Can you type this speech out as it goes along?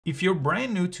If you're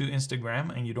brand new to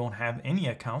Instagram and you don't have any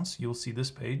accounts, you'll see this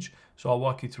page. So I'll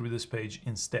walk you through this page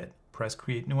instead. Press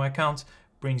create new account,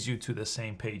 brings you to the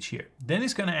same page here. Then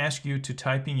it's gonna ask you to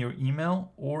type in your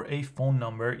email or a phone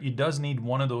number. It does need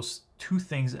one of those two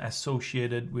things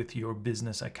associated with your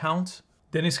business account.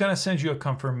 Then it's gonna send you a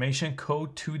confirmation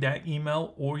code to that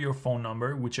email or your phone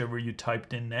number, whichever you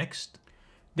typed in next.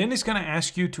 Then it's gonna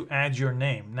ask you to add your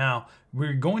name. Now,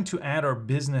 we're going to add our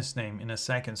business name in a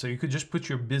second. So you could just put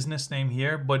your business name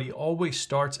here, but it always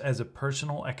starts as a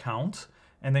personal account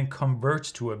and then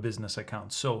converts to a business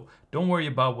account. So don't worry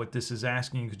about what this is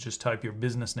asking. You could just type your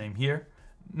business name here.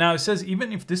 Now it says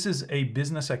even if this is a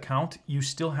business account, you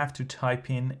still have to type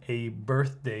in a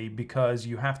birthday because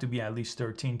you have to be at least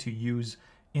 13 to use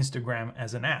Instagram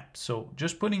as an app. So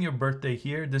just putting your birthday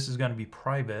here, this is gonna be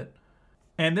private.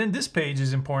 And then this page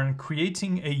is important,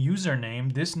 creating a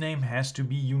username. This name has to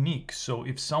be unique. So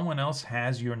if someone else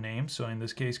has your name, so in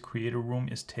this case, creator room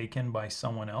is taken by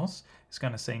someone else, it's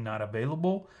gonna say not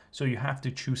available. So you have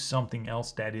to choose something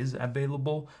else that is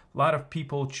available. A lot of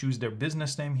people choose their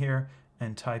business name here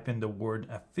and type in the word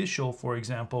official, for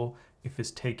example, if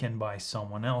it's taken by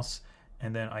someone else.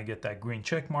 And then I get that green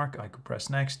check mark, I could press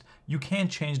next. You can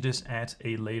change this at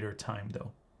a later time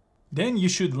though. Then you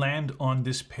should land on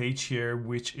this page here,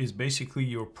 which is basically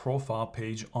your profile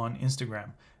page on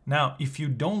Instagram. Now, if you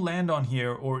don't land on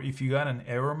here or if you got an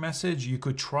error message, you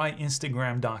could try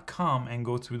Instagram.com and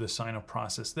go through the sign up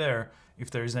process there if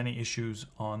there's any issues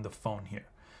on the phone here.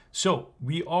 So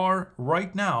we are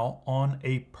right now on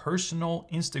a personal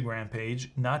Instagram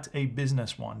page, not a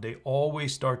business one. They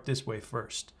always start this way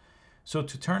first. So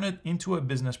to turn it into a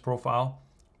business profile,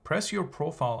 press your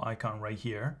profile icon right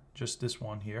here, just this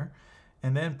one here,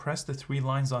 and then press the three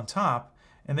lines on top,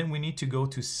 and then we need to go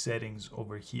to settings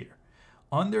over here.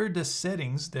 Under the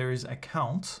settings, there is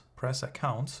account, press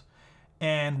account,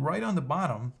 and right on the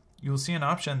bottom, you'll see an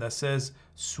option that says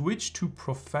switch to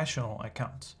professional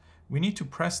accounts. We need to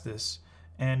press this,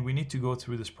 and we need to go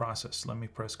through this process. Let me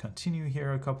press continue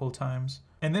here a couple of times.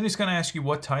 And then it's gonna ask you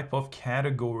what type of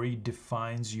category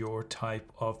defines your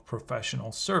type of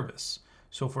professional service.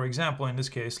 So for example, in this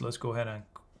case, let's go ahead and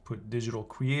put digital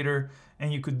creator,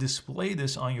 and you could display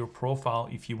this on your profile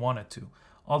if you wanted to.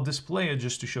 I'll display it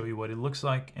just to show you what it looks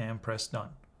like and press done.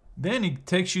 Then it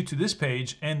takes you to this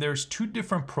page and there's two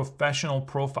different professional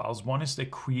profiles. One is the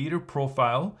creator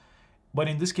profile, but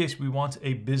in this case, we want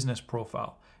a business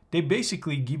profile. They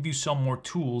basically give you some more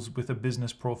tools with a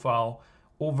business profile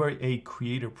over a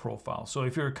creator profile. So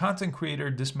if you're a content creator,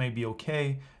 this may be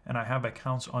okay. And I have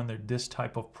accounts under this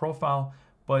type of profile,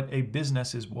 but a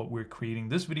business is what we're creating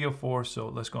this video for. So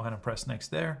let's go ahead and press next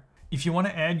there. If you want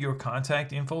to add your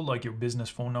contact info, like your business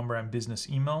phone number and business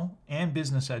email and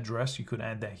business address, you could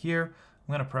add that here.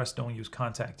 I'm gonna press don't use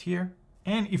contact here.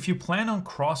 And if you plan on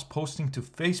cross-posting to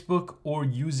Facebook or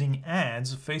using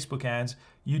ads, Facebook ads,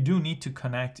 you do need to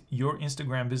connect your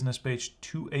Instagram business page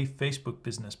to a Facebook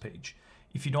business page.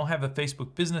 If you don't have a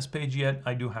Facebook business page yet,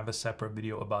 I do have a separate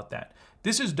video about that.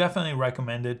 This is definitely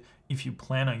recommended if you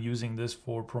plan on using this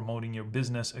for promoting your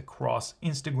business across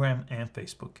Instagram and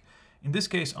Facebook. In this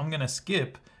case, I'm gonna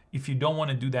skip. If you don't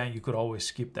wanna do that, you could always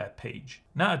skip that page.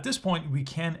 Now at this point, we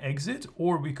can exit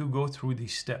or we could go through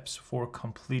these steps for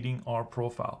completing our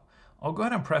profile. I'll go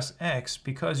ahead and press X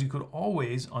because you could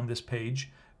always on this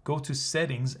page go to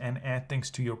settings and add things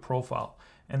to your profile.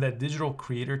 And that digital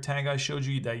creator tag I showed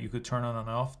you that you could turn on and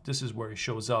off, this is where it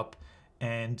shows up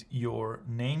and your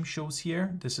name shows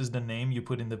here. This is the name you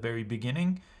put in the very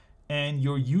beginning. And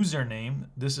your username,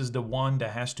 this is the one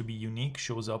that has to be unique,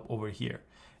 shows up over here.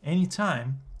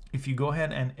 Anytime, if you go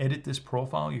ahead and edit this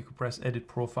profile, you can press edit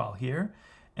profile here.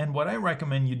 And what I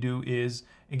recommend you do is,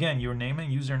 again, your name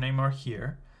and username are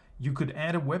here. You could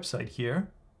add a website here.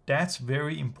 That's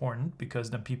very important because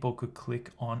then people could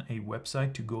click on a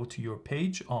website to go to your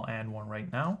page. I'll add one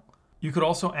right now. You could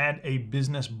also add a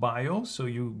business bio. So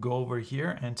you go over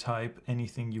here and type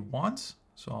anything you want.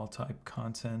 So I'll type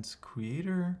content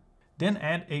creator. Then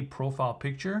add a profile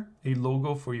picture. A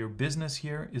logo for your business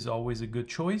here is always a good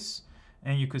choice.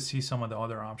 And you could see some of the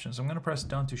other options. I'm gonna press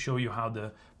done to show you how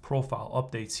the profile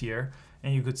updates here.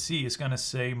 And you could see it's gonna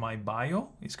say my bio.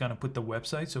 It's gonna put the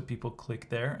website so people click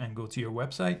there and go to your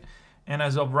website. And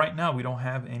as of right now, we don't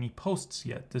have any posts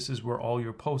yet. This is where all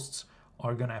your posts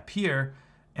are gonna appear.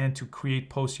 And to create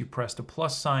posts, you press the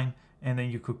plus sign and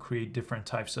then you could create different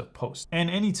types of posts. And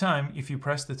anytime, if you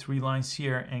press the three lines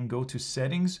here and go to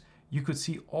settings, you could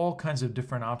see all kinds of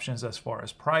different options as far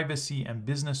as privacy and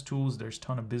business tools. There's a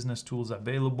ton of business tools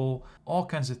available, all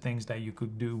kinds of things that you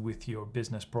could do with your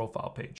business profile page.